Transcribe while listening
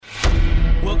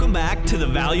back to the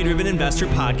Value Driven Investor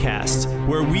Podcast,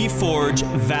 where we forge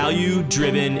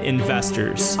value-driven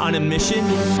investors on a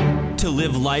mission to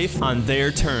live life on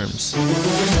their terms.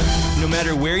 No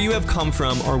matter where you have come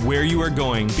from or where you are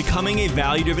going, becoming a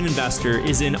value-driven investor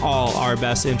is in all our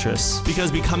best interests,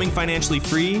 because becoming financially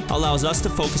free allows us to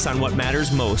focus on what matters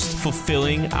most,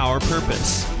 fulfilling our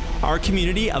purpose. Our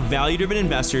community of value-driven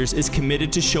investors is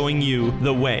committed to showing you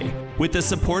the way. With the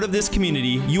support of this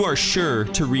community, you are sure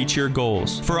to reach your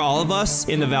goals. For all of us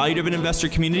in the value-driven investor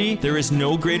community, there is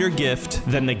no greater gift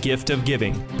than the gift of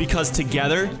giving, because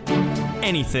together,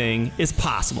 anything is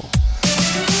possible.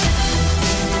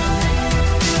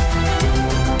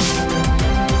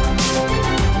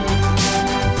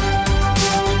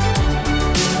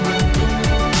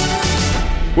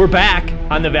 We're back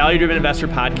on the Value Driven Investor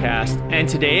Podcast, and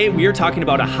today we are talking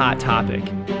about a hot topic,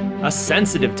 a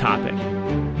sensitive topic.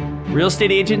 Real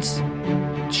estate agents,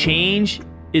 change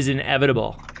is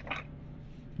inevitable,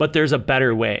 but there's a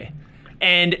better way.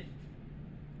 And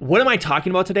what am I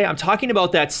talking about today? I'm talking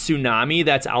about that tsunami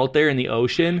that's out there in the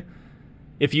ocean.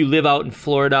 If you live out in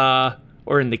Florida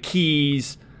or in the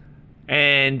Keys,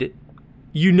 and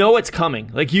you know it's coming,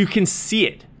 like you can see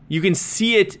it. You can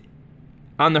see it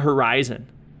on the horizon.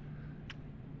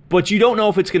 But you don't know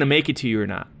if it's going to make it to you or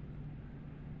not.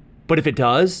 But if it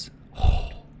does,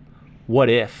 what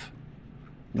if?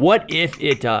 What if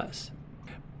it does?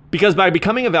 Because by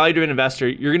becoming a value-driven investor,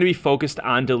 you're going to be focused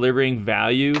on delivering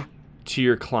value to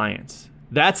your clients.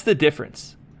 That's the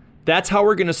difference. That's how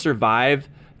we're going to survive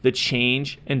the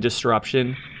change and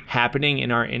disruption happening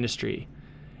in our industry.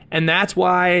 And that's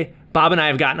why Bob and I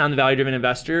have gotten on the Value-Driven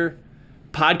Investor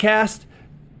podcast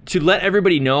to let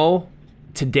everybody know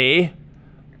today.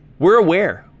 We're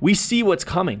aware. We see what's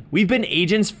coming. We've been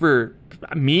agents for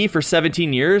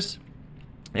 17 years,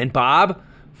 and Bob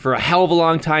for a hell of a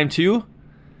long time too.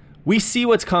 We see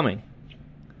what's coming,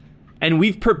 and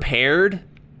we've prepared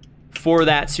for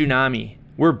that tsunami.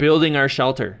 We're building our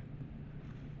shelter.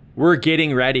 We're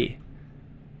getting ready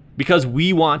because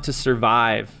we want to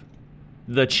survive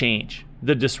the change,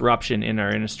 the disruption in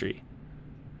our industry.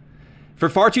 For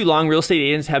far too long, real estate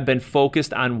agents have been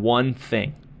focused on one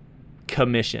thing: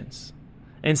 commissions.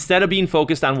 Instead of being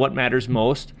focused on what matters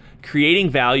most,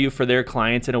 creating value for their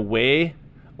clients in a way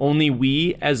only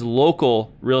we as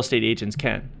local real estate agents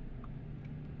can.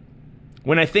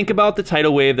 When I think about the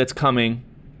tidal wave that's coming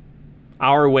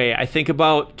our way, I think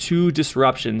about two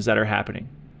disruptions that are happening.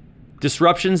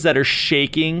 Disruptions that are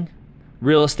shaking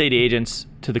real estate agents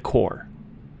to the core.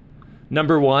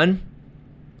 Number one,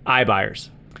 iBuyers.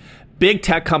 Big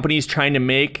tech companies trying to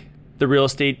make the real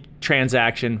estate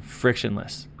transaction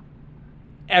frictionless.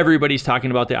 Everybody's talking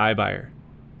about the iBuyer.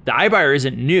 The iBuyer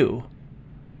isn't new.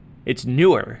 It's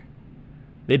newer.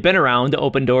 They've been around, the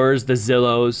Opendoors, the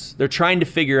Zillows. They're trying to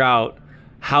figure out,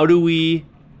 how do we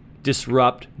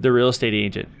disrupt the real estate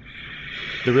agent,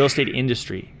 the real estate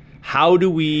industry? How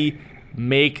do we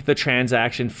make the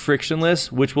transaction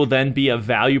frictionless, which will then be a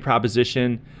value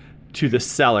proposition to the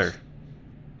seller?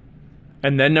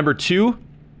 And then number two,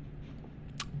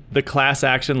 the class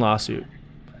action lawsuit.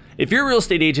 If you're a real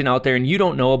estate agent out there and you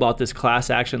don't know about this class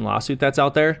action lawsuit that's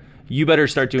out there, you better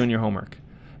start doing your homework.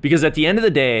 Because at the end of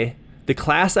the day, the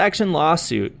class action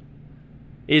lawsuit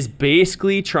is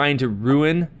basically trying to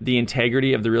ruin the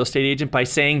integrity of the real estate agent by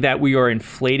saying that we are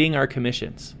inflating our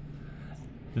commissions,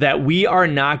 that we are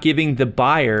not giving the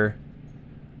buyer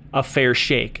a fair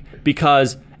shake,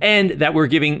 and that we're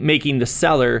making the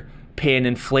seller pay an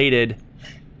inflated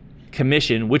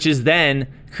commission, which is then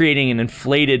creating an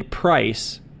inflated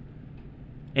price.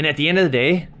 And at the end of the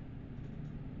day,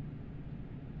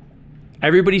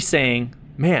 everybody's saying,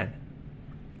 man,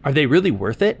 are they really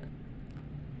worth it?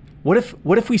 What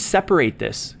if we separate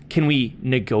this? Can we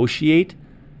negotiate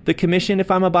the commission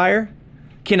if I'm a buyer?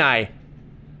 Can I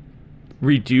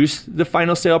reduce the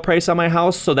final sale price on my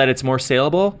house so that it's more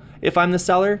saleable if I'm the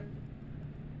seller?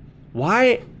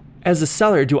 Why, as a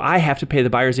seller, do I have to pay the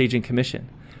buyer's agent commission?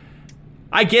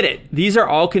 I get it. These are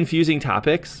all confusing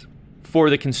topics for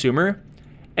the consumer,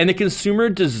 and the consumer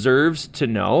deserves to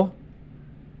know.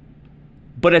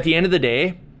 But at the end of the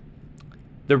day,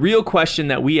 the real question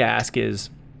that we ask is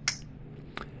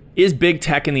big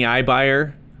tech in the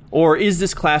iBuyer, or is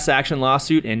this class action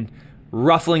lawsuit and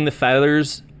ruffling the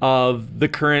feathers of the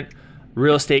current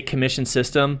real estate commission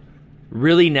system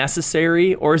really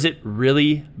necessary, or is it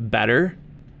really better?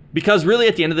 Because really,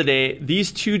 at the end of the day,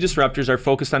 these two disruptors are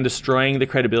focused on destroying the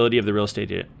credibility of the real estate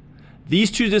agent.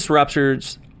 These two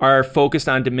disruptors are focused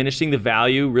on diminishing the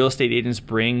value real estate agents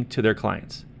bring to their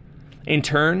clients. In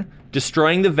turn,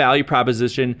 destroying the value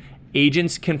proposition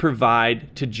agents can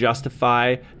provide to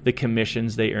justify the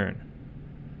commissions they earn.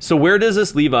 So where does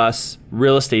this leave us,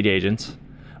 real estate agents,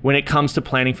 when it comes to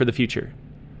planning for the future?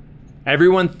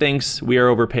 Everyone thinks we are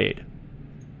overpaid.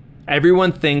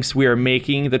 Everyone thinks we are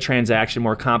making the transaction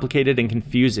more complicated and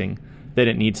confusing than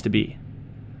it needs to be.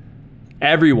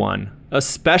 Everyone,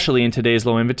 especially in today's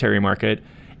low inventory market,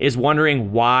 is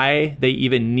wondering why they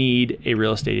even need a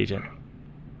real estate agent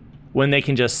when they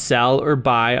can just sell or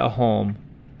buy a home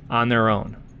on their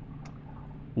own.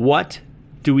 What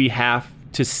do we have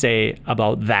to say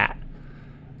about that?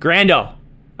 Grando,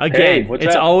 again, Hey,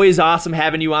 it's up? always awesome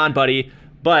having you on, buddy.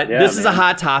 But Yeah, this is a man.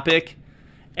 hot topic,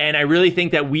 and I really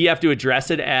think that we have to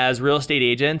address it as real estate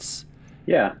agents.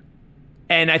 Yeah.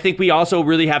 And I think we also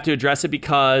really have to address it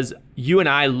because you and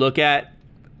I look at,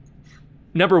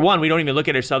 number one, we don't even look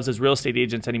at ourselves as real estate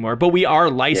agents anymore, but we are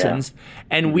licensed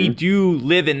and we do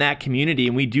live in that community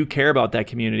and we do care about that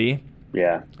community.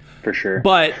 Yeah, for sure.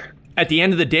 But at the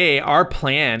end of the day, our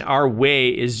plan, our way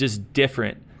is just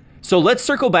different. So let's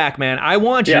circle back, man. I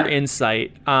want your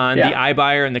insight on the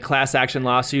iBuyer and the class action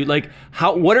lawsuit. Like,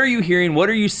 what are you hearing? What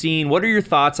are you seeing? What are your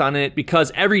thoughts on it?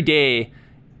 Because every day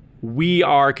we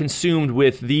are consumed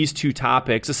with these two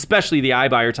topics, especially the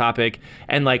iBuyer topic,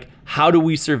 and like, how do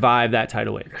we survive that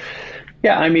tidal wave?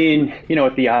 Yeah, I mean,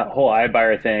 with the whole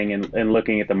iBuyer thing and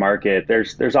looking at the market,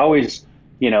 there's always,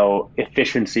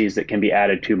 efficiencies that can be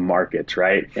added to markets,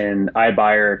 right? And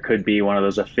iBuyer could be one of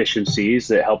those efficiencies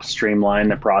that helps streamline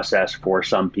the process for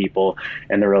some people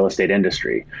in the real estate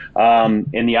industry.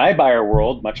 In the iBuyer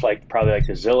world, much like probably like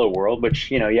the Zillow world,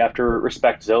 which, you have to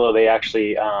respect Zillow, they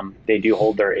actually, they do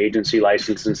hold their agency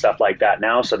license and stuff like that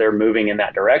now. So they're moving in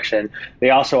that direction. They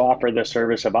also offer the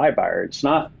service of iBuyer. It's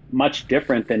not much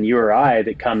different than you or I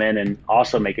that come in and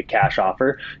also make a cash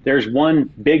offer. There's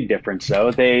one big difference though.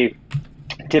 They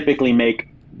typically make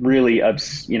really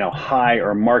high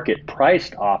or market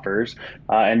priced offers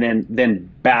and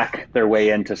then back their way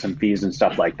into some fees and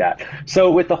stuff like that.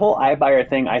 So with the whole iBuyer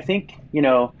thing, I think,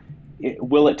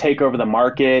 will it take over the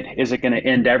market? Is it going to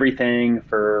end everything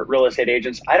for real estate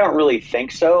agents? I don't really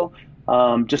think so.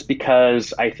 Just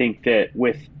because I think that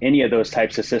with any of those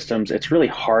types of systems, it's really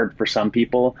hard for some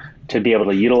people to be able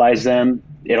to utilize them.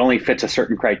 It only fits a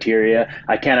certain criteria.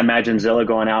 I can't imagine Zillow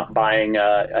going out and buying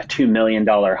a $2 million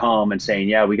home and saying,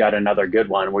 yeah, we got another good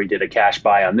one. We did a cash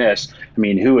buy on this. I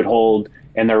mean, who would hold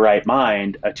in their right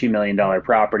mind a $2 million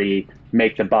property,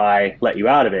 make the buy, let you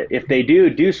out of it? If they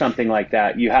do something like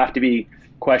that, you have to be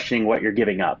questioning what you're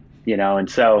giving up, And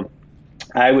so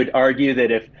I would argue that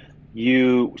if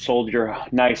you sold your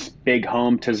nice big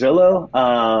home to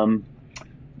Zillow,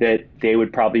 that they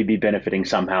would probably be benefiting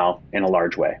somehow in a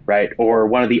large way, right? Or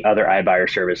one of the other iBuyer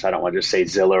service. I don't want to just say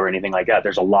Zillow or anything like that.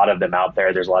 There's a lot of them out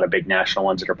there. There's a lot of big national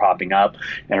ones that are popping up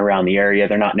and around the area.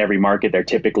 They're not in every market. They're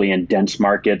typically in dense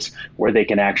markets where they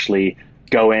can actually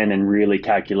go in and really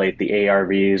calculate the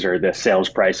ARVs or the sales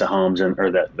price of homes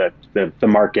or the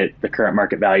market, the current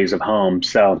market values of homes.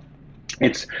 So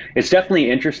it's definitely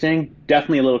interesting,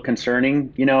 definitely a little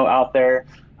concerning, out there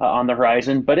on the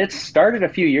horizon, but it started a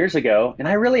few years ago and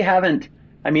I really haven't,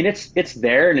 it's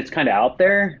there and it's kind of out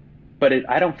there, but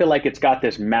I don't feel like it's got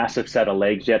this massive set of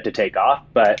legs yet to take off.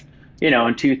 But,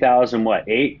 in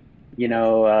 2008,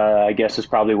 I guess is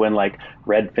probably when like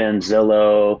Redfin,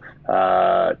 Zillow,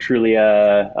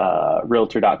 Trulia,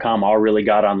 Realtor.com all really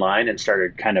got online and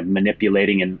started kind of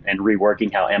manipulating and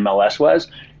reworking how MLS was.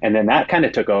 And then that kind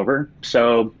of took over.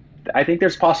 So I think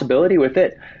there's possibility with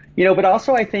it, but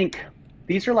also I think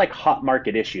these are like hot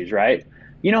market issues, right?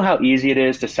 You know how easy it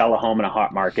is to sell a home in a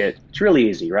hot market. It's really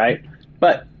easy, right?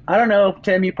 But I don't know,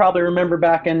 Tim, you probably remember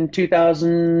back in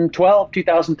 2012,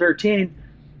 2013,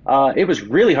 it was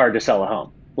really hard to sell a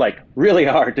home, like really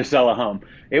hard to sell a home.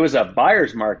 It was a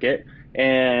buyer's market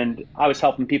and I was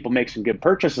helping people make some good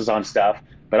purchases on stuff.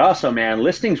 But also, man,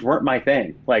 listings weren't my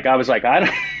thing. Like I was like, I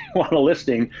don't want a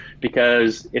listing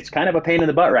because it's kind of a pain in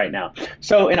the butt right now.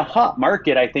 So in a hot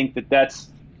market, I think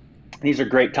these are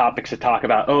great topics to talk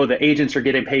about. Oh, the agents are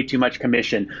getting paid too much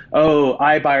commission. Oh,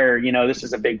 iBuyer, this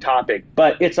is a big topic,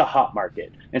 but it's a hot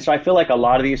market. And so I feel like a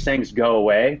lot of these things go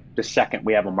away the second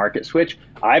we have a market switch.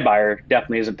 iBuyer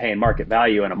definitely isn't paying market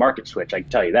value in a market switch. I can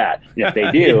tell you that. And if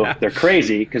they do, they're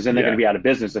crazy because then they're going to be out of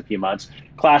business in a few months.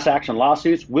 Class action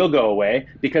lawsuits will go away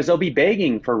because they'll be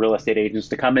begging for real estate agents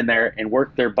to come in there and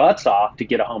work their butts off to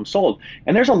get a home sold.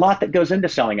 And there's a lot that goes into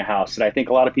selling a house that I think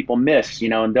a lot of people miss,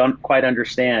 and don't quite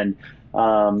understand.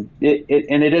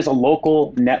 it is a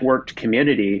local networked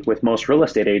community with most real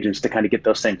estate agents to kind of get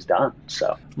those things done.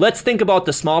 So let's think about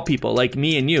the small people like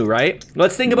me and you, right?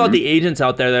 Let's think about the agents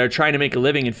out there that are trying to make a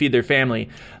living and feed their family.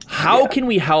 How can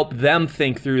we help them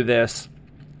think through this?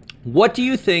 What do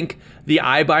you think the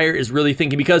iBuyer is really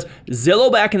thinking? Because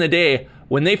Zillow back in the day,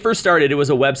 when they first started, it was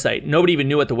a website. Nobody even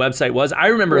knew what the website was. I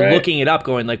remember looking it up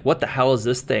going like, what the hell is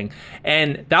this thing?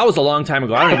 And that was a long time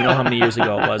ago. I don't even know how many years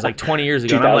ago it was, like 20 years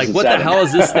ago. And I'm like, what the hell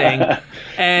is this thing?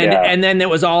 And then it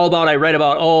was all about, I read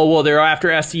about, oh, well, they're after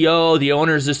SEO. The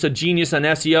owner's just a genius on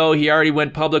SEO. He already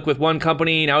went public with one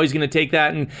company. Now he's going to take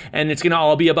that and it's going to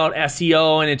all be about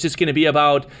SEO, and it's just going to be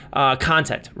about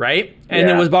content, right? And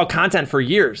it was about content for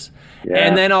years. Yeah.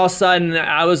 And then all of a sudden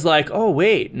I was like, oh,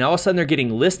 wait, now all of a sudden they're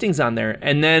getting listings on there.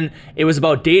 And then it was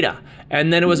about data.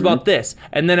 And then it was about this.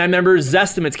 And then I remember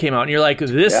Zestimates came out and you're like,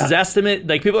 this Zestimate,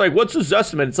 like people are like, what's a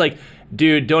Zestimate? It's like,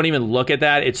 dude, don't even look at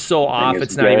that. It's so off.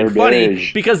 It's not even funny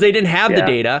because they didn't have the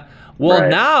data. Well,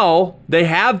 now they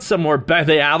have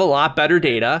they have a lot better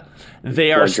data.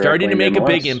 They are starting to make a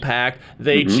big impact.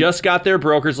 They just got their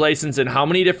broker's license in how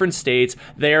many different states?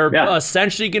 They are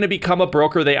essentially going to become a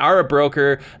broker. They are a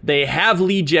broker. They have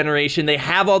lead generation. They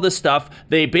have all this stuff.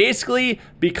 They basically,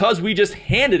 because we just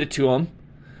handed it to them,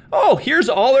 oh, here's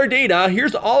all our data.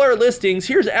 Here's all our listings.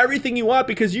 Here's everything you want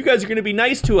because you guys are going to be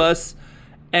nice to us.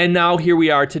 And now here we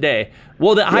are today.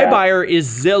 Well, the iBuyer is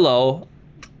Zillow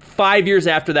 5 years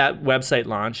after that website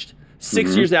launched,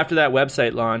 6 years after that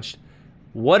website launched.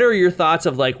 What are your thoughts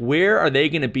of like, where are they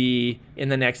going to be in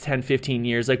the next 10, 15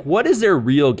 years? Like, what is their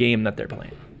real game that they're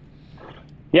playing?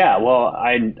 Yeah, well,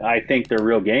 I think their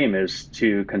real game is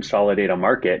to consolidate a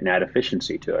market and add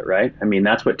efficiency to it, right? I mean,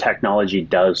 that's what technology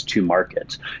does to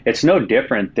markets. It's no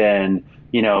different than,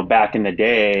 back in the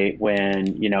day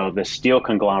when, the steel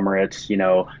conglomerates,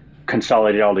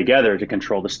 consolidate all together to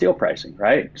control the steel pricing,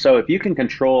 right? So if you can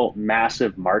control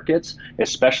massive markets,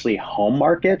 especially home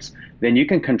markets, then you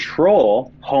can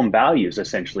control home values,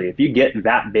 essentially. If you get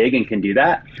that big and can do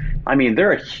that, I mean,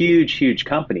 they're a huge, huge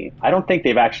company. I don't think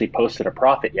they've actually posted a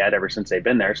profit yet ever since they've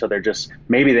been there. So they're just,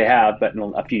 maybe they have, but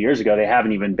a few years ago, they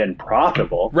haven't even been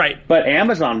profitable. Right. But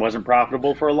Amazon wasn't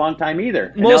profitable for a long time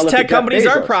either. Most tech companies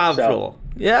aren't profitable.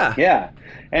 So, yeah.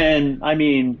 And I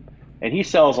mean, and he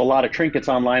sells a lot of trinkets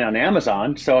online on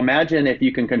Amazon. So imagine if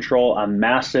you can control a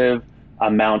massive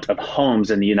amount of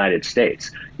homes in the United States,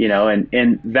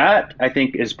 and that I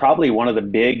think is probably one of the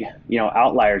big,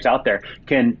 outliers out there.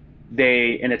 And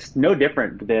it's no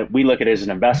different that we look at it as an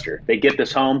investor. They get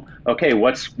this home. Okay,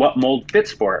 what mold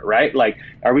fits for it, right? Like,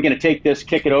 are we going to take this,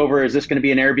 kick it over? Is this going to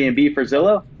be an Airbnb for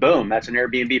Zillow? Boom, that's an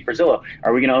Airbnb for Zillow.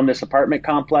 Are we going to own this apartment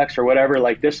complex or whatever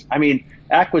like this? I mean,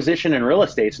 acquisition and real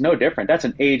estate is no different. That's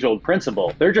an age-old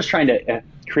principle. They're just trying to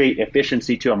create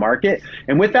efficiency to a market.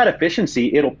 And with that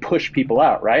efficiency, it'll push people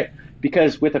out, right?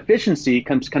 Because with efficiency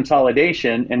comes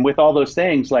consolidation. And with all those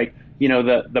things, like,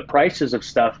 the prices of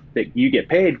stuff that you get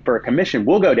paid for a commission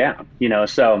will go down,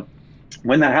 so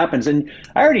when that happens, and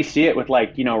I already see it with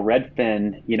like,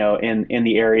 Redfin, in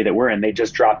the area that we're in. They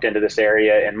just dropped into this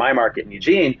area in my market in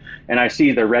Eugene, and I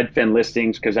see the Redfin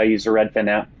listings because I use the Redfin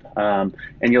app,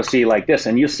 and you'll see like this,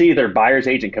 and you'll see their buyer's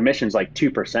agent commissions like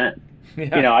 2%.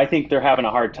 Yeah. I think they're having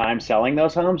a hard time selling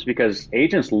those homes because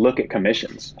agents look at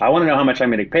commissions. I want to know how much I'm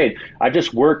going to get paid. I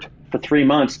just worked for 3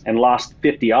 months and lost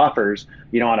 50 offers,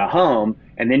 on a home.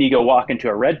 And then you go walk into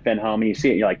a Redfin home and you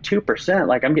see it, you're like 2%,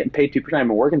 like I'm getting paid 2%. I've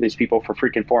been working with these people for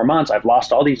freaking 4 months. I've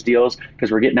lost all these deals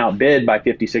because we're getting outbid by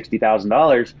 $50,000,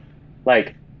 $60,000.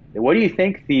 Like, what do you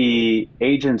think the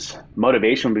agent's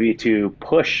motivation would be to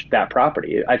push that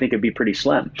property? I think it'd be pretty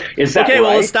slim. Is that okay? Right?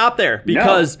 Well, let's stop there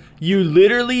because you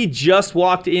literally just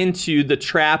walked into the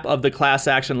trap of the class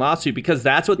action lawsuit because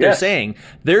that's what they're saying.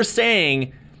 They're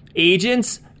saying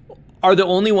agents are the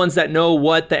only ones that know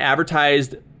what the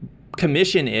advertised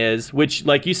commission is, which,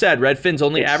 like you said, Redfin's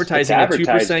only advertising a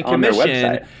 2%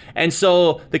 commission. And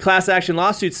so the class action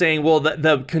lawsuit saying, well,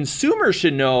 the consumer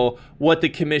should know what the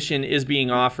commission is being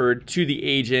offered to the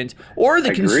agent, or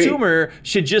the consumer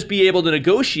should just be able to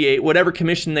negotiate whatever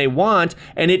commission they want,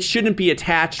 and it shouldn't be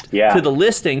attached to the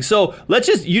listing. So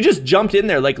you just jumped in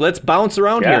there. Like, let's bounce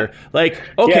around here. Like,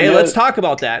 okay, let's talk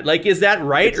about that. Like, is that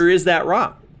right or is that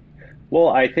wrong? Well,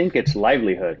 I think it's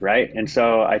livelihood, right? And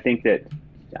so I think that,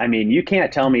 I mean, you can't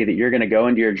tell me that you're going to go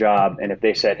into your job and if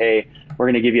they said, hey, we're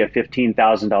going to give you a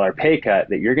 $15,000 pay cut,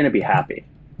 that you're going to be happy.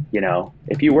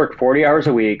 If you work 40 hours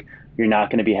a week, you're not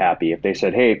going to be happy. If they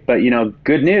said, hey, but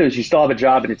good news, you still have a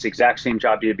job and it's the exact same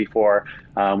job you did before.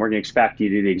 We're going to expect you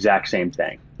to do the exact same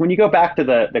thing. When you go back to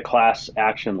the class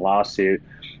action lawsuit,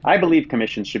 I believe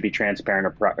commissions should be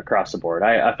transparent across the board.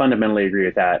 I fundamentally agree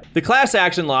with that. The class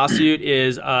action lawsuit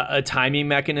is a timing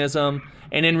mechanism.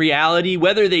 And in reality,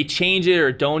 whether they change it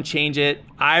or don't change it,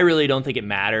 I really don't think it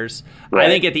matters. Right. I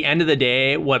think at the end of the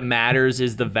day, what matters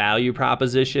is the value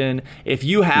proposition. If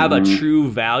you have a true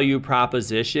value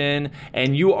proposition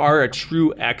and you are a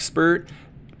true expert,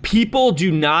 people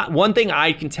do not, one thing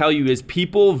I can tell you is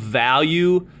people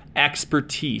value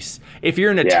expertise. If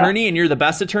you're an attorney and you're the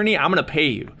best attorney, I'm going to pay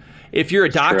you. If you're a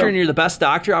doctor and you're the best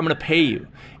doctor, I'm going to pay you.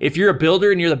 If you're a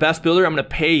builder and you're the best builder, I'm going to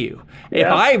pay you. If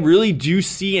I really do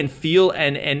see and feel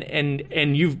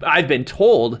and I've been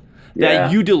told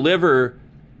that you deliver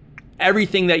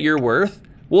everything that you're worth,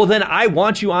 well then I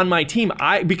want you on my team.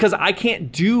 Because I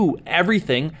can't do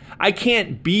everything. I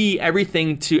can't be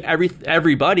everything to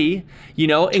everybody,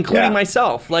 including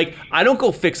myself. Like, I don't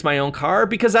go fix my own car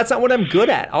because that's not what I'm good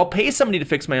at. I'll pay somebody to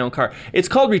fix my own car. It's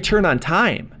called return on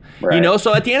time. Right.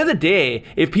 So at the end of the day,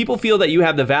 if people feel that you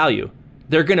have the value,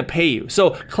 they're going to pay you.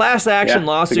 So class action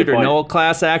lawsuit or no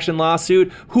class action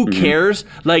lawsuit, who cares?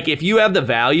 Like, if you have the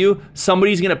value,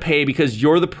 somebody's going to pay because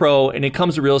you're the pro and it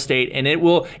comes to real estate, and it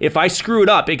will, if I screw it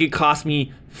up, it could cost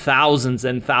me thousands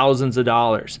and thousands of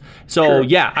dollars. So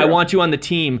I want you on the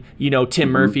team, Tim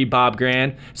Murphy, Bob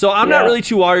Grand. So I'm not really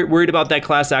too worried about that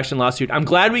class action lawsuit. I'm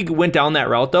glad we went down that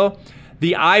route though.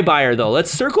 The iBuyer though,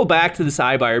 let's circle back to this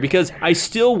iBuyer because I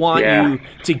still want you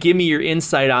to give me your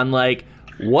insight on like,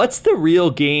 what's the real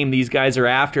game these guys are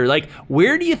after? Like,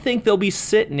 where do you think they'll be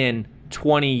sitting in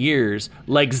 20 years?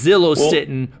 Like Zillow's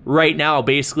sitting right now,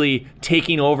 basically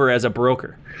taking over as a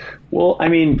broker. Well, I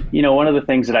mean, one of the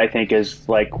things that I think is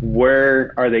like,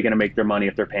 where are they going to make their money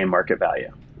if they're paying market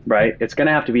value, right? It's going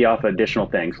to have to be off of additional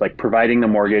things like providing the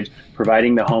mortgage,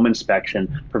 providing the home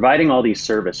inspection, providing all these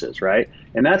services, right?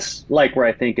 And that's like where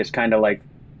I think is kind of like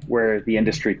where the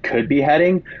industry could be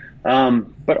heading.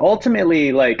 But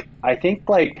ultimately, like, I think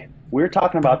like we were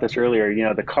talking about this earlier,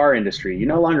 the car industry, you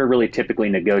no longer really typically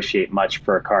negotiate much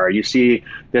for a car. You see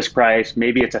this price,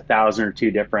 maybe it's 1,000 or 2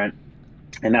 different,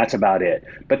 and that's about it.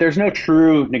 But there's no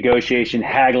true negotiation,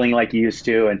 haggling like you used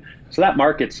to. And so that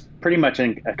market's pretty much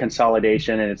in a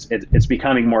consolidation, and it's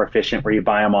becoming more efficient where you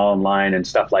buy them all online and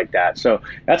stuff like that. So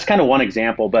that's kind of one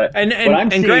example. But and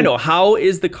Grando, how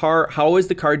is the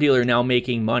car dealer now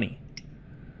making money?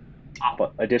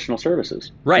 Additional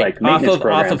services, right? Like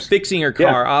off of fixing your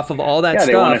car, off of all that stuff.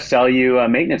 They want to sell you a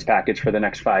maintenance package for the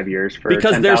next 5 years for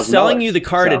because they're selling you the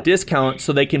car at a discount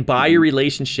so they can buy your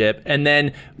relationship. And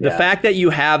then the fact that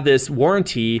you have this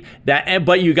warranty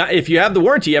if you have the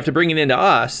warranty, you have to bring it into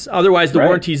us. Otherwise, the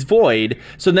warranty's void.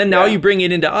 So then now you bring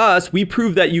it into us. We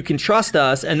prove that you can trust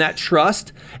us, and that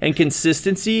trust and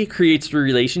consistency creates the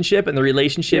relationship, and the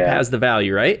relationship has the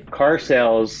value, right? Car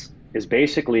sales is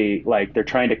basically like they're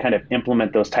trying to kind of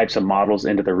implement those types of models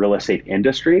into the real estate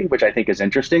industry, which I think is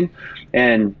interesting.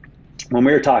 And when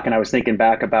we were talking, I was thinking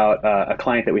back about a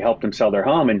client that we helped them sell their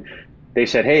home, and they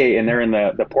said, hey, and they're in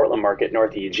the Portland market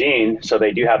north of Eugene, so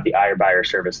they do have the iBuyer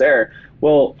service there.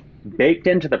 Well, baked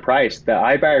into the price, the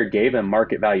iBuyer gave them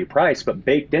market value price, but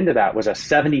baked into that was a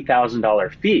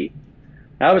 $70,000 fee.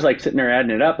 I was like sitting there adding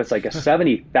it up. It's like a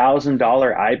 $70,000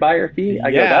 iBuyer fee.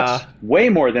 I go, that's way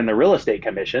more than the real estate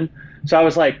commission. So I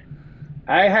was like,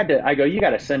 I go, you got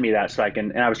to send me that so I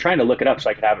can, and I was trying to look it up so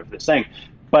I could have it for this thing.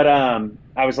 But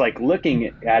I was like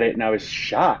looking at it and I was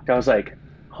shocked. I was like,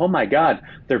 oh my God,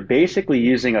 they're basically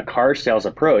using a car sales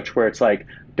approach where it's like,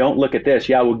 don't look at this.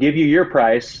 Yeah, we'll give you your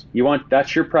price.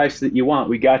 That's your price that you want.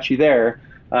 We got you there.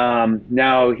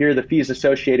 Now here are the fees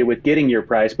associated with getting your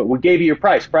price, but we gave you your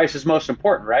price. Price is most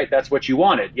important, right? That's what you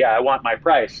wanted. Yeah, I want my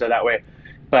price. So that way,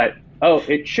 but,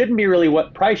 it shouldn't be really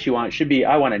what price you want. It should be,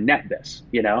 I want to net this,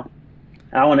 I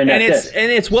want to net this.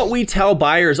 And it's what we tell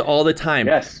buyers all the time.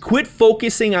 Yes. Quit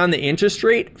focusing on the interest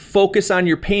rate, focus on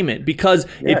your payment. Because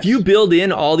if you build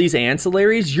in all these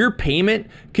ancillaries, your payment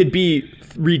could be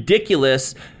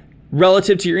ridiculous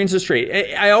relative to your interest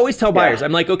rate. I always tell buyers,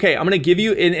 I'm like, okay, I'm going to give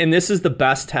you, and this is the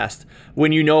best test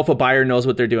when you know if a buyer knows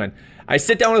what they're doing. I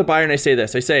sit down with a buyer and I say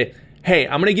this. I say, hey,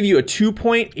 I'm going to give you a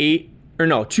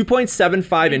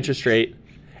 2.75 interest rate,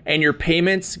 and your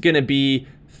payment's going to be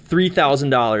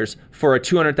 $3,000 for a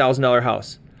 $200,000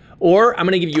 house. Or I'm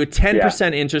going to give you a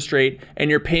 10% interest rate, and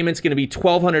your payment's going to be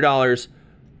 $1,200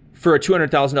 for a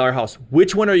 $200,000 house.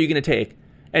 Which one are you going to take?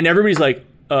 And everybody's like,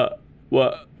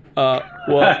 what? I'm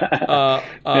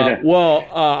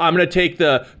going to take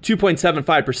the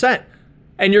 2.75%,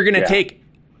 and you're going to take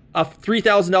a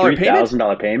 $3,000 payment.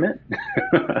 $3,000 payment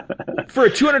for a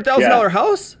 $200,000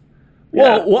 house.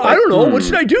 Well, I don't know. What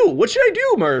should I do?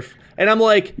 Murph? And I'm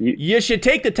like, you should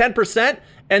take the 10%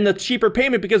 and the cheaper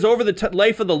payment, because over the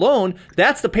life of the loan,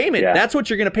 that's the payment. Yeah. That's what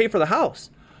you're going to pay for the house.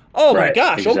 Oh my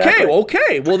gosh. Exactly.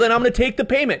 Okay. Well, then I'm going to take the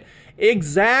payment.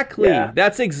 Exactly. Yeah.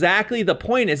 That's exactly the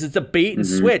point. Is it's a bait and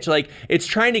switch. Like, it's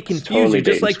trying to confuse totally you,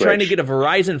 just bait and like trying to switch. get a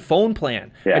Verizon phone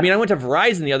plan. Yeah. I mean, I went to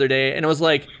Verizon the other day and I was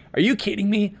like, are you kidding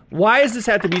me? Why does this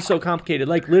have to be so complicated?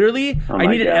 Like, literally, I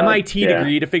need an MIT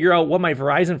degree to figure out what my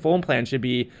Verizon phone plan should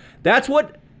be. That's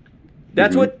what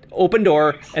Open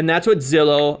Door and that's what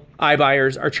Zillow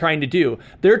iBuyers are trying to do.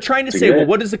 They're trying to say, well,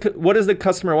 what does the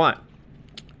customer want?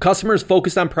 Customers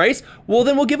focused on price? Well,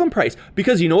 then we'll give them price.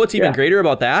 Because you know what's even greater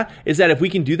about that is that if we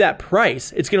can do that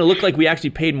price, it's going to look like we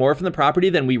actually paid more for the property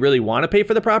than we really want to pay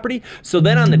for the property. So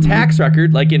then on the tax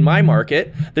record, like in my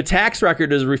market, the tax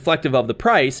record is reflective of the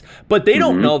price, but they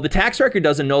don't know, the tax record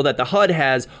doesn't know that the HUD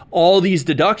has all these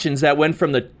deductions that went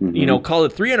from the, call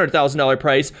it $300,000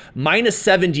 price minus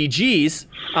 70 G's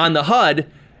on the HUD,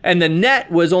 and the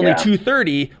net was only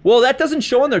 $230. Well, that doesn't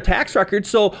show on their tax record.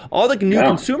 So all the new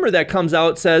consumer that comes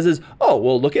out says is, oh,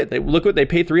 well, look what they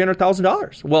paid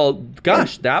 $300,000. Well,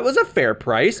 gosh, that was a fair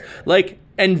price. Like,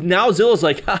 and now Zillow's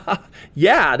like,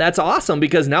 yeah, that's awesome,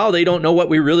 because now they don't know what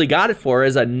we really got it for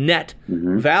as a net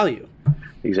value.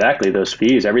 Exactly, those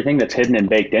fees, everything that's hidden and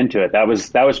baked into it. That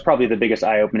was probably the biggest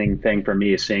eye-opening thing for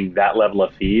me, is seeing that level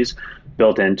of fees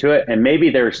built into it. And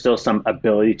maybe there's still some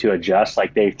ability to adjust.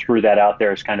 Like, they threw that out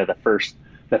there as kind of the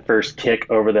first kick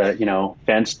over the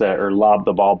fence, or lob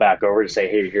the ball back over to say,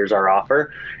 hey, here's our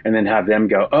offer, and then have them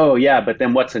go, oh yeah, but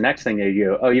then what's the next thing they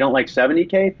do? Oh, you don't like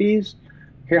 70K fees?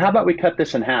 Here, how about we cut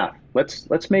this in half?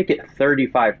 Let's make it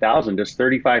 35,000. Does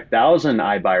 35,000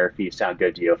 iBuyer fees sound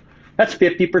good to you? That's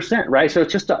 50%, right? So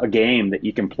it's just a game that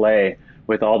you can play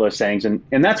with all those things. And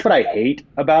that's what I hate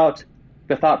about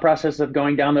the thought process of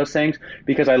going down those things,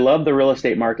 because I love the real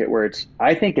estate market where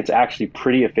I think it's actually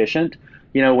pretty efficient.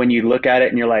 When you look at it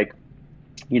and you're like,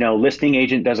 listing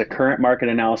agent does a current market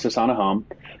analysis on a home.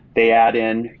 They add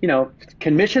in,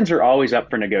 commissions are always up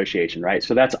for negotiation, right?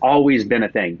 So that's always been a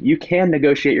thing. You can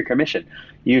negotiate your commission.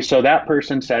 So that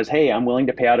person says, hey, I'm willing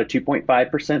to pay out a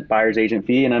 2.5% buyer's agent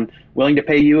fee, and I'm willing to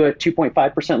pay you a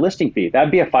 2.5% listing fee.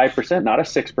 That'd be a 5%, not a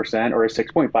 6% or a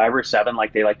 6.5 or a 7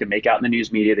 like they like to make out in the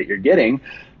news media that you're getting.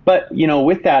 But,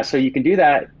 with that, so you can do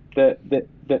that,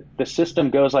 the system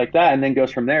goes like that and then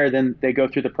goes from there. Then they go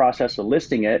through the process of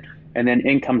listing it, and then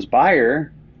in comes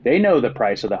buyer. They know the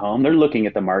price of the home. They're looking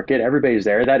at the market. Everybody's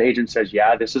there. That agent says,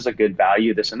 yeah, this is a good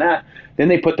value, this and that. Then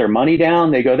they put their money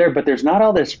down. They go there. But there's not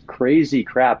all this crazy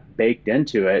crap baked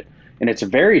into it. And it's a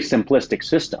very simplistic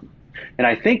system. And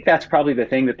I think that's probably the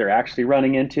thing that they're actually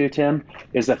running into, Tim,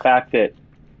 is the fact that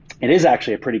it is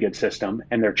actually a pretty good system.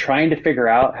 And they're trying to figure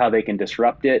out how they can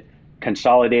disrupt it,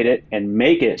 consolidate it, and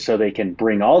make it so they can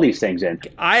bring all these things in.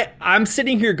 I'm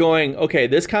sitting here going, okay,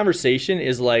 this conversation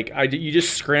is like, you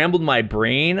just scrambled my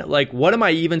brain. Like, what am I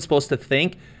even supposed to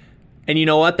think? And you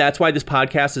know what? That's why this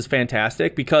podcast is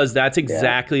fantastic, because that's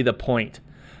exactly the point.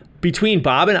 Between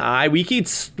Bob and I, we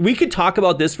could talk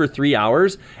about this for 3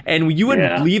 hours, and you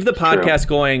would leave the podcast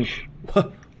going,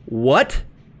 what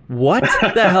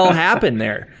the hell happened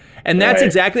there? And that's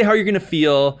exactly how you're going to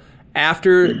feel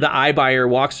after the iBuyer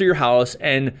walks through your house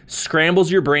and scrambles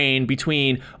your brain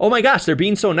between, oh my gosh, they're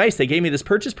being so nice, they gave me this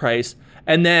purchase price,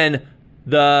 and then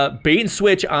the bait and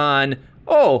switch on,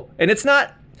 and it's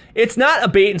not a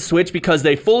bait and switch because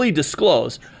they fully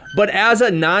disclose, but as a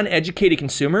non-educated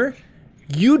consumer,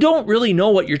 you don't really know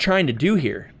what you're trying to do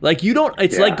here. Like,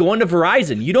 it's like going to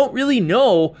Verizon. You don't really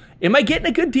know, am I getting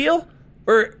a good deal?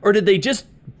 Or did they just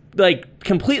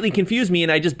completely confused me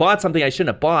and I just bought something I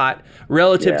shouldn't have bought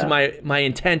relative to my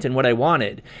intent and what I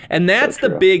wanted. And that's the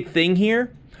big thing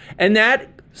here. And that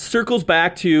circles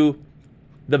back to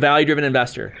the value-driven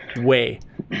investor way,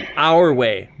 our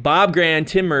way. Bob Grand,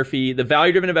 Tim Murphy, the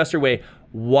value-driven investor way.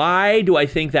 Why do I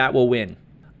think that will win?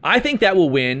 I think that will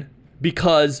win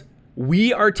because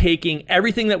we are taking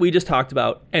everything that we just talked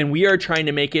about and we are trying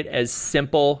to make it as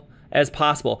simple as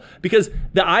possible. Because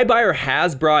the iBuyer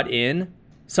has brought in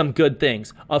some good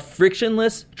things. A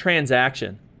frictionless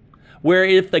transaction where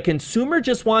if the consumer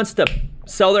just wants to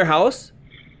sell their house,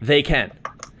 they can.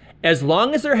 As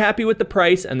long as they're happy with the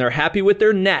price and they're happy with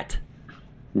their net,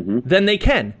 then they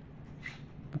can.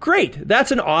 Great.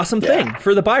 That's an awesome thing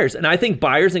for the buyers. And I think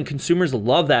buyers and consumers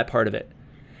love that part of it.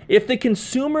 If the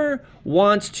consumer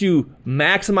wants to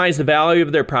maximize the value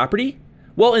of their property,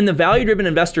 well, in the value-driven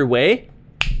investor way,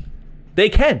 they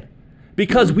can.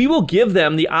 Because we will give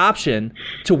them the option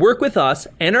to work with us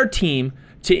and our team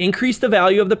to increase the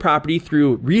value of the property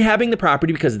through rehabbing the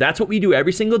property, because that's what we do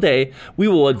every single day. We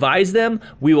will advise them.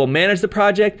 We will manage the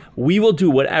project. We will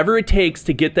do whatever it takes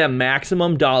to get them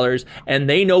maximum dollars. And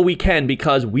they know we can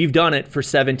because we've done it for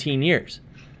 17 years.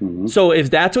 Mm-hmm. So if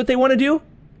that's what they want to do,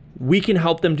 we can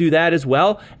help them do that as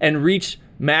well and reach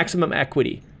maximum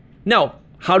equity. Now,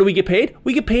 how do we get paid?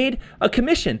 We get paid a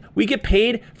commission. We get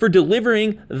paid for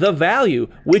delivering the value,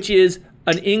 which is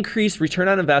an increased return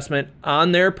on investment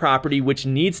on their property, which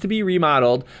needs to be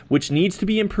remodeled, which needs to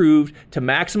be improved to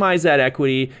maximize that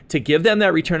equity, to give them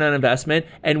that return on investment,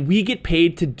 and we get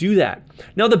paid to do that.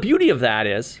 Now, the beauty of that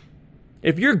is,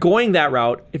 if you're going that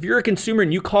route, if you're a consumer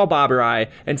and you call Bob or I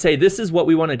and say, this is what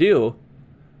we want to do,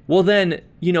 well then,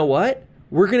 you know what?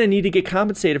 We're going to need to get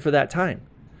compensated for that time.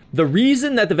 The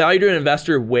reason that the value-driven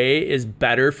investor way is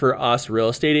better for us real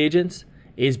estate agents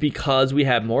is because we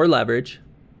have more leverage.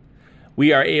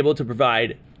 We are able to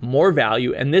provide more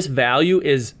value, and this value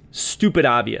is stupid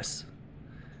obvious.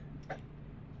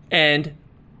 And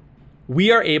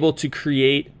we are able to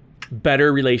create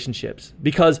better relationships,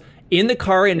 because in the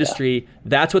car industry,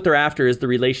 that's what they're after, is the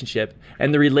relationship.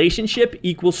 And the relationship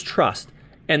equals trust.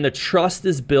 And the trust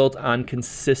is built on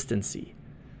consistency.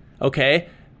 Okay?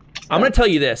 I'm going to tell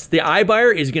you this. The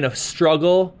iBuyer is going to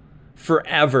struggle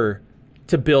forever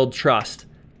to build trust.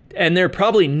 And they're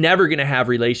probably never going to have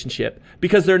relationship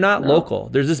because they're not local.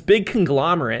 There's this big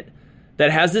conglomerate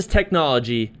that has this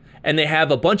technology, and they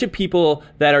have a bunch of people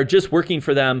that are just working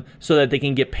for them so that they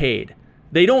can get paid.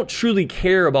 They don't truly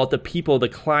care about the people, the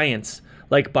clients,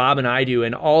 like Bob and I do,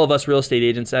 and all of us real estate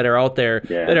agents that are out there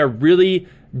that are really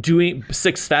doing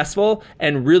successful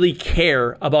and really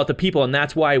care about the people. And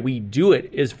that's why we do it,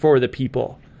 is for the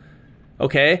people.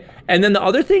 Okay? And then the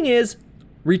other thing is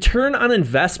return on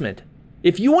investment.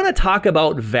 If you want to talk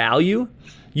about value,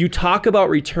 you talk about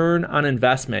return on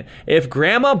investment. If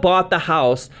grandma bought the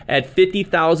house at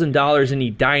 $50,000 in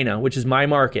Edina, which is my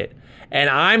market, and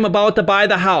I'm about to buy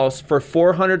the house for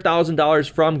 $400,000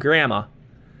 from grandma,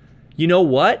 you know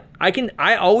what?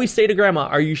 I always say to grandma,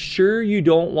 are you sure you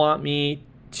don't want me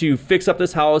to fix up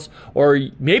this house, or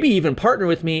maybe even partner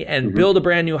with me and build a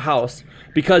brand new house?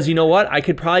 Because you know what? I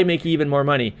could probably make even more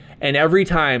money. And every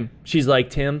time she's like,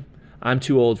 Tim, I'm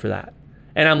too old for that.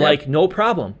 And I'm like, no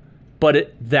problem.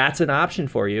 But that's an option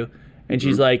for you. And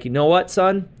she's like, you know what,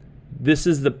 son? This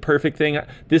is the perfect thing.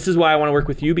 This is why I want to work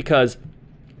with you, because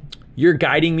you're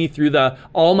guiding me through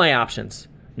all my options,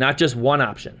 not just one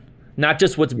option, not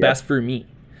just what's best for me.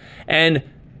 And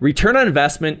return on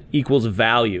investment equals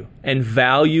value, and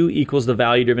value equals the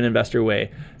value-driven investor way.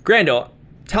 Grando,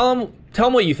 tell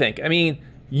them what you think. I mean,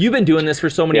 you've been doing this for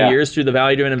so many years through the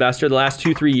value-driven investor, the last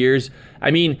 2-3 years.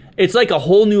 I mean, it's like a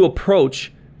whole new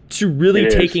approach to really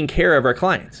taking care of our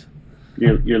clients.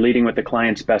 You're leading with the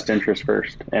client's best interest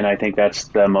first. And I think that's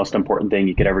the most important thing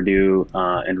you could ever do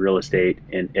in real estate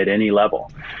at any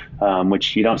level,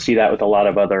 which you don't see that with a lot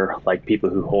of other, like, people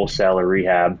who wholesale or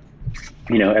rehab.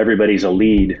 You know, everybody's a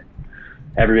lead.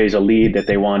 Everybody's a lead that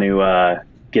they want to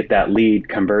get that lead,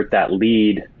 convert that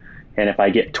lead. And if I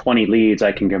get 20 leads,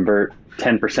 I can convert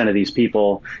 10% of these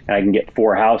people, and I can get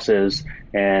 4 houses,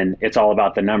 and it's all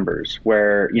about the numbers.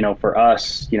 Where, you know, for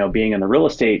us, you know, being in the real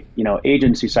estate, you know,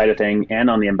 agency side of things and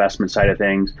on the investment side of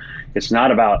things, it's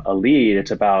not about a lead,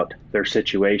 it's about their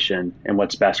situation and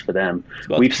what's best for them.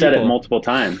 We've said it multiple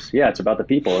times. Yeah, it's about the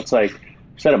people. It's like,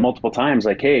 I've said it multiple times,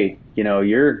 like, hey, you know,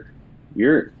 you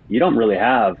don't really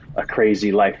have a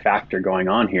crazy life factor going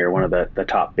on here, one of the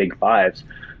top big fives.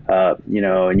 You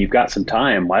know, and you've got some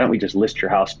time, why don't we just list your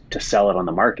house to sell it on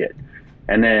the market?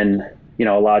 And then, you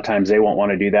know, a lot of times they won't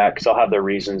want to do that because they'll have their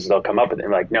reasons. They'll come up with it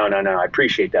and like, no, I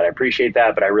appreciate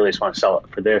that, but I really just want to sell it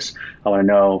for this. I want to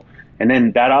know. And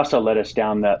then that also led us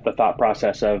down the thought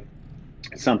process of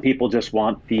some people just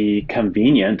want the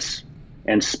convenience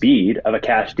and speed of a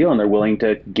cash deal, and they're willing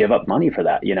to give up money for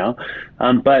that, you know.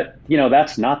 But, you know,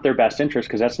 that's not their best interest,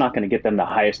 because that's not going to get them the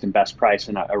highest and best price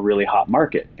in a really hot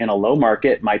market. In a low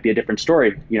market, it might be a different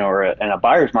story, you know, or in a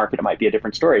buyer's market, it might be a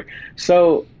different story.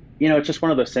 So, you know, it's just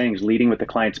one of those things, leading with the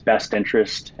client's best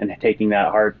interest and taking that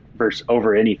hard versus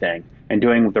over anything and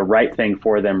doing the right thing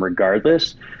for them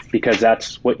regardless, because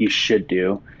that's what you should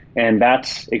do. And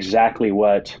that's exactly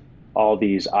what all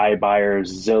these iBuyers,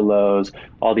 Zillows,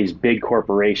 all these big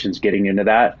corporations getting into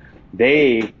that,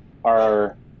 they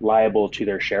are liable to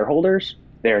their shareholders.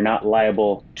 They are not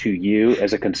liable to you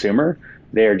as a consumer.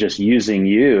 They are just using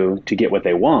you to get what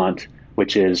they want,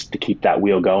 which is to keep that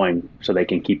wheel going so they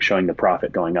can keep showing the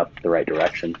profit going up the right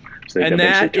direction. So and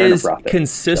that is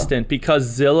consistent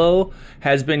because Zillow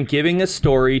has been giving a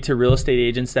story to real estate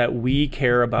agents that we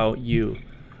care about you.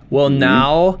 Well,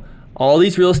 now All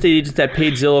these real estate agents that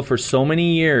paid Zillow for so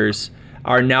many years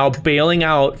are now bailing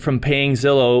out from paying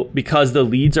Zillow because the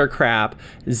leads are crap.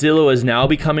 Zillow is now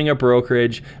becoming a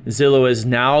brokerage. Zillow is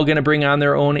now going to bring on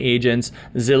their own agents.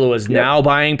 Zillow is now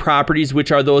buying properties,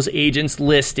 which are those agents'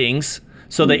 listings,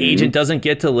 so the agent doesn't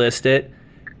get to list it.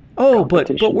 Oh, but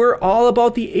we're all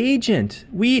about the agent.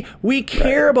 We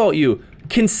care about you.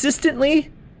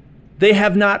 Consistently, they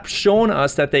have not shown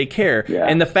us that they care. Yeah.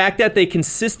 And the fact that they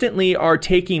consistently are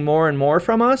taking more and more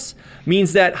from us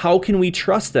means that how can we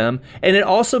trust them? And it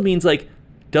also means, like,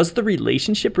 does the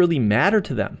relationship really matter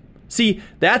to them? See,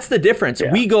 that's the difference.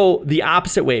 Yeah. We go the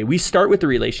opposite way. We start with the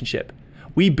relationship.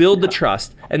 We build the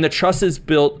trust, and the trust is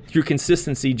built through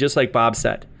consistency, just like Bob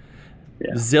said.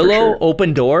 Yeah, Zillow,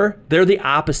 Opendoor, they're the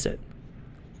opposite.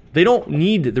 They don't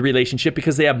need the relationship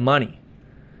because they have money.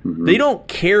 They don't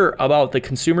care about the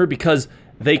consumer because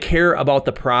they care about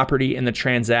the property and the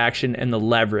transaction and the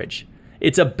leverage.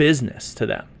 It's a business to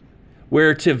them.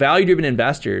 Where to value-driven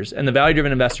investors and the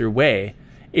value-driven investor way,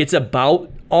 it's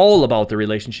all about the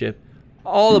relationship,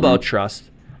 all about trust,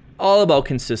 all about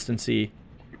consistency,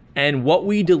 and what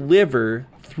we deliver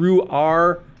through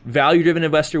our value-driven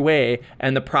investor way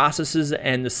and the processes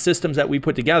and the systems that we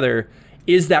put together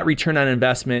is that return on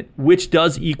investment, which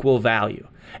does equal value.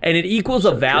 And it equals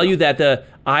a value that the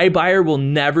iBuyer will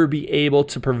never be able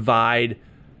to provide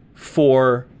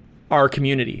for our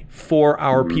community, for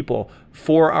our people,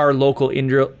 for our local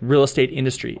real estate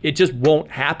industry. It just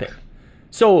won't happen.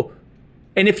 So,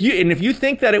 and if you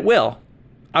think that it will,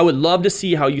 I would love to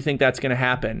see how you think that's going to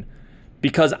happen,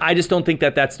 because I just don't think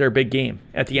that that's their big game.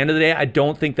 At the end of the day, I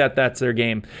don't think that that's their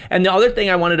game. And the other thing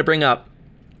I wanted to bring up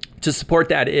to support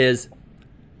that is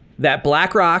that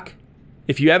BlackRock,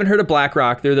 if you haven't heard of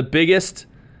BlackRock, they're the biggest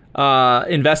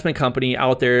investment company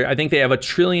out there. I think they have $1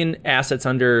 trillion assets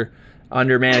under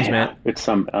management. Yeah, it's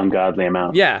some ungodly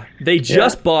amount. Yeah, they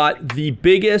just bought the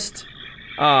biggest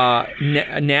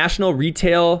national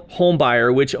retail home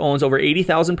buyer, which owns over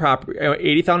 80,000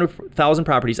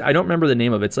 properties. I don't remember the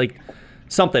name of it. It's like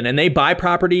something, and they buy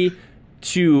property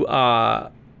to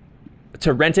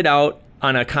rent it out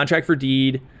on a contract for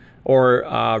deed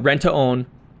or rent to own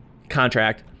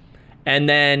contract. And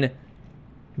then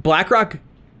BlackRock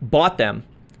bought them.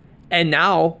 And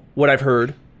now what I've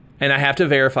heard, and I have to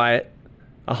verify it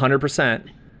 100%,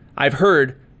 I've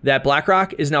heard that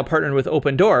BlackRock is now partnered with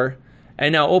Opendoor.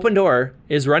 And now Opendoor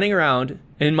is running around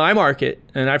in my market,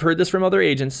 and I've heard this from other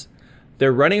agents,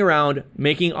 they're running around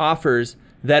making offers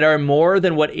that are more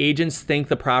than what agents think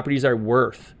the properties are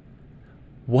worth.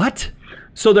 What?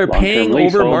 So they're paying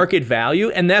over market value,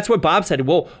 and that's what Bob said.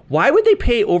 Well, why would they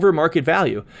pay over market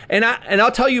value? And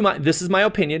I'll tell you, this is my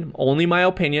opinion, only my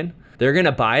opinion. They're going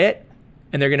to buy it,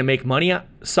 and they're going to make money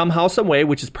somehow, some way,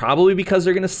 which is probably because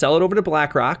they're going to sell it over to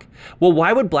BlackRock. Well,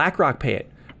 why would BlackRock pay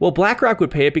it? Well, BlackRock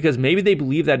would pay it because maybe they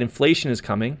believe that inflation is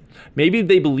coming. Maybe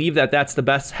they believe that that's the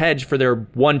best hedge for their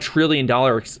 $1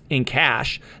 trillion in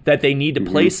cash that they need to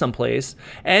place someplace.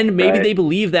 And maybe they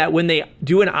believe that when they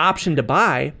do an option to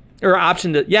buy, or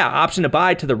option to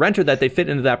buy to the renter that they fit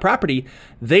into that property,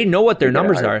 they know what their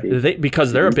numbers are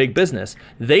because they're a big business.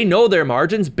 They know their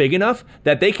margin's big enough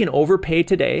that they can overpay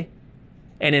today.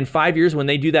 And in 5 years, when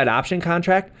they do that option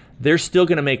contract, they're still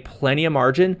going to make plenty of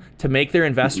margin to make their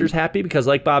investors happy, because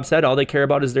like Bob said, all they care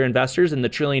about is their investors and the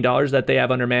 $1 trillion that they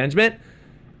have under management.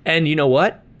 And you know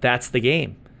what? That's the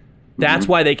game. That's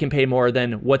why they can pay more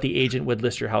than what the agent would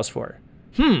list your house for.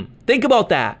 Think about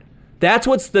that. That's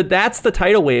the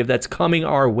tidal wave that's coming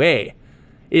our way,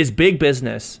 is big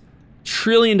business, $1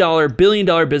 trillion,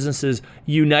 billion-dollar businesses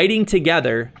uniting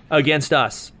together against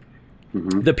us,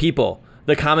 the people,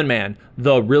 the common man,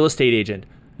 the real estate agent,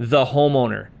 the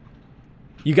homeowner.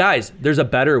 You guys, there's a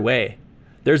better way.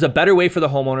 There's a better way for the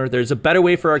homeowner. There's a better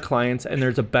way for our clients, and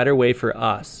there's a better way for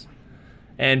us.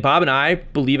 And Bob and I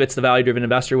believe it's the value-driven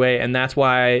investor way, and that's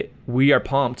why we are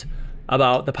pumped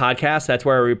about the podcast. That's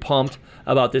why we're pumped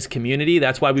about this community.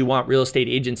 That's why we want real estate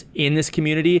agents in this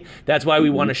community. That's why we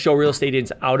want to show real estate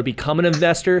agents how to become an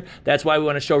investor. That's why we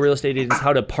want to show real estate agents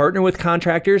how to partner with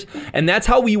contractors. And that's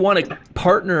how we want to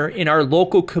partner in our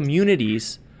local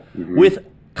communities with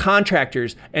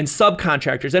contractors and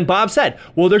subcontractors. And Bob said,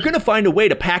 well, they're going to find a way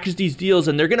to package these deals,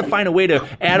 and they're going to find a way to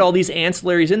add all these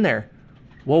ancillaries in there.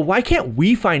 Well, why can't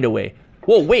we find a way?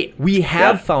 Well, wait, we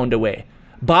have found a way.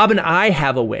 Bob and I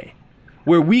have a way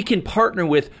where we can partner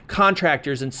with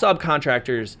contractors and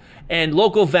subcontractors and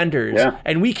local vendors,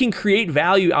 and we can create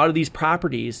value out of these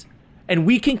properties, and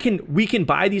we can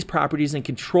buy these properties and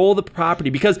control the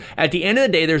property, because at the end of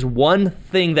the day, there's one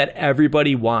thing that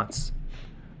everybody wants: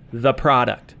 the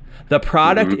product. The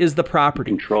product is the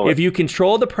property. If you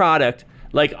control the product,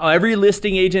 Like every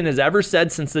listing agent has ever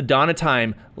said since the dawn of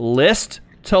time, list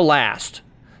to last.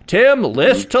 Tim,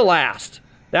 list to last.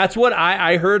 That's what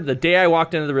I heard the day I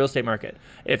walked into the real estate market.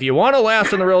 If you want to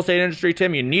last in the real estate industry,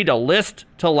 Tim, you need to list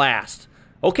to last.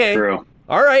 Okay. True.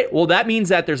 All right. Well, that means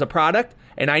that there's a product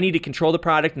and I need to control the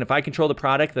product. And if I control the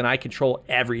product, then I control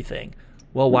everything.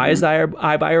 Well, why is the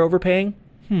iBuyer overpaying?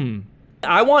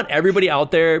 I want everybody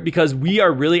out there, because we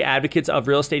are really advocates of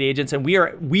real estate agents, and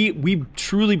we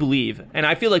truly believe, and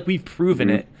I feel like we've proven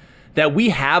it, that we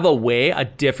have a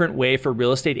different way for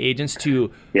real estate agents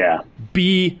to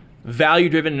be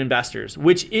value-driven investors,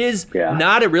 which is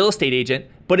not a real estate agent,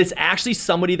 but it's actually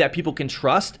somebody that people can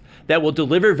trust that will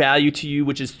deliver value to you,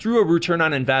 which is through a return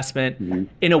on investment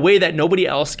in a way that nobody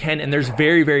else can. And there's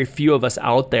very, very few of us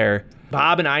out there.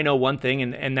 Bob and I know one thing,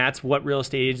 and that's what real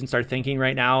estate agents are thinking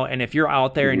right now. And if you're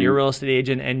out there and you're a real estate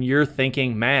agent and you're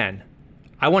thinking, man,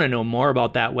 I want to know more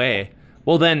about that way,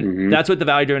 well, then that's what the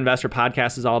Value Driven Investor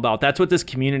podcast is all about. That's what this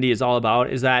community is all about,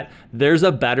 is that there's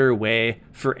a better way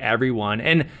for everyone.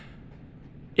 And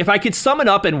if I could sum it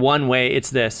up in one way, it's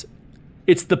this.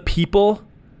 It's the people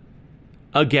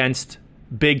against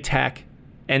big tech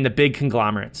and the big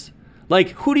conglomerates.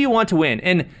 Like, who do you want to win?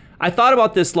 And I thought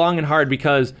about this long and hard,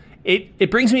 because it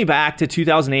brings me back to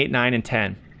 2008, 9, and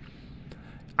 10.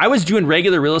 I was doing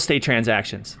regular real estate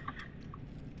transactions,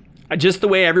 just the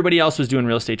way everybody else was doing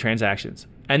real estate transactions.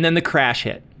 And then the crash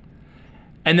hit.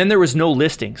 And then there was no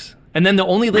listings. And then the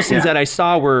only listings that I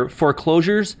saw were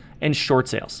foreclosures and short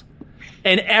sales.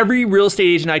 And every real estate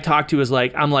agent I talked to is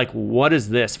like, I'm like, what is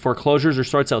this? Foreclosures or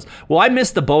short sales? Well, I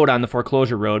missed the boat on the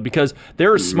foreclosure road, because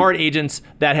there were smart agents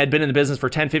that had been in the business for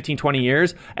 10, 15, 20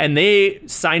 years, and they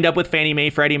signed up with Fannie Mae,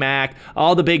 Freddie Mac,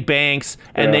 all the big banks,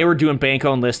 and they were doing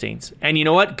bank-owned listings. And you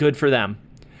know what? Good for them.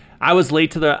 I was late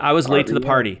to the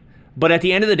party. But at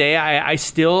the end of the day, I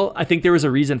think there was a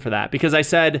reason for that, because I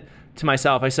said to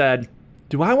myself,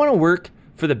 do I want to work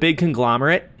for the big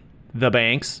conglomerate, the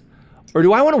banks, or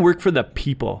do I want to work for the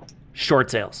people, short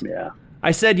sales?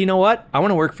 I said, you know what? I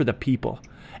want to work for the people.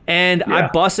 And I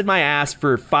busted my ass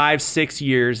for 5-6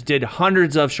 years, did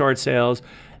hundreds of short sales.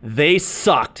 They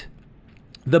sucked.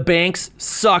 The banks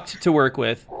sucked to work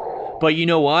with. But you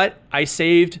know what? I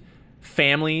saved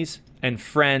families and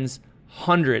friends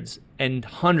hundreds and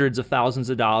hundreds of thousands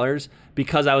of dollars,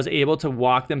 because I was able to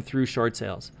walk them through short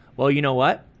sales. Well, you know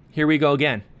what? Here we go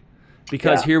again.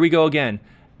 Here we go again.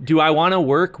 Do I want to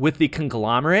work with the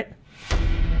conglomerate,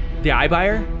 the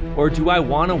iBuyer, or do I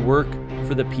want to work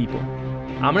for the people?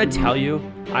 I'm going to tell you,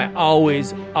 I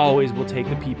always will take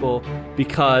the people,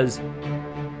 because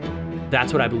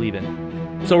that's what I believe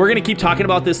in. So we're going to keep talking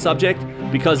about this subject,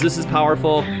 because this is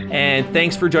powerful. And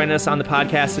thanks for joining us on the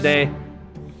podcast today.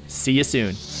 See you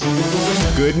soon.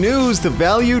 Good news, the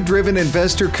Value Driven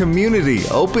Investor community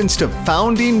opens to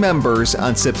founding members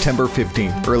on September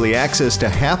 15th. Early access to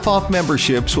half-off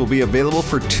memberships will be available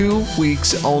for 2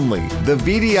 weeks only. The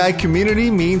VDI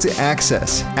community means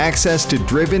access to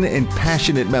driven and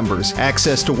passionate members,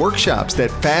 access to workshops that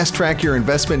fast-track your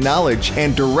investment knowledge,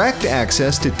 and direct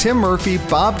access to Tim Murphy,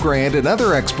 Bob Grant, and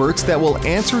other experts that will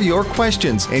answer your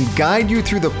questions and guide you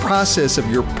through the process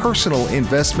of your personal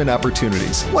investment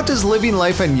opportunities. What does living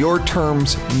life on your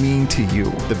terms mean to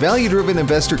you? The Value Driven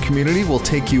Investor community will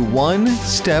take you one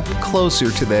step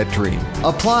closer to that dream.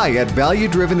 Apply at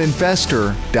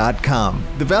valuedriveninvestor.com.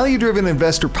 The Value Driven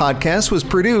Investor podcast was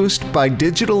produced by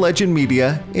Digital Legend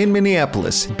Media in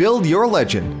Minneapolis. Build your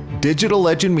legend,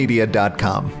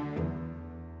 digitallegendmedia.com.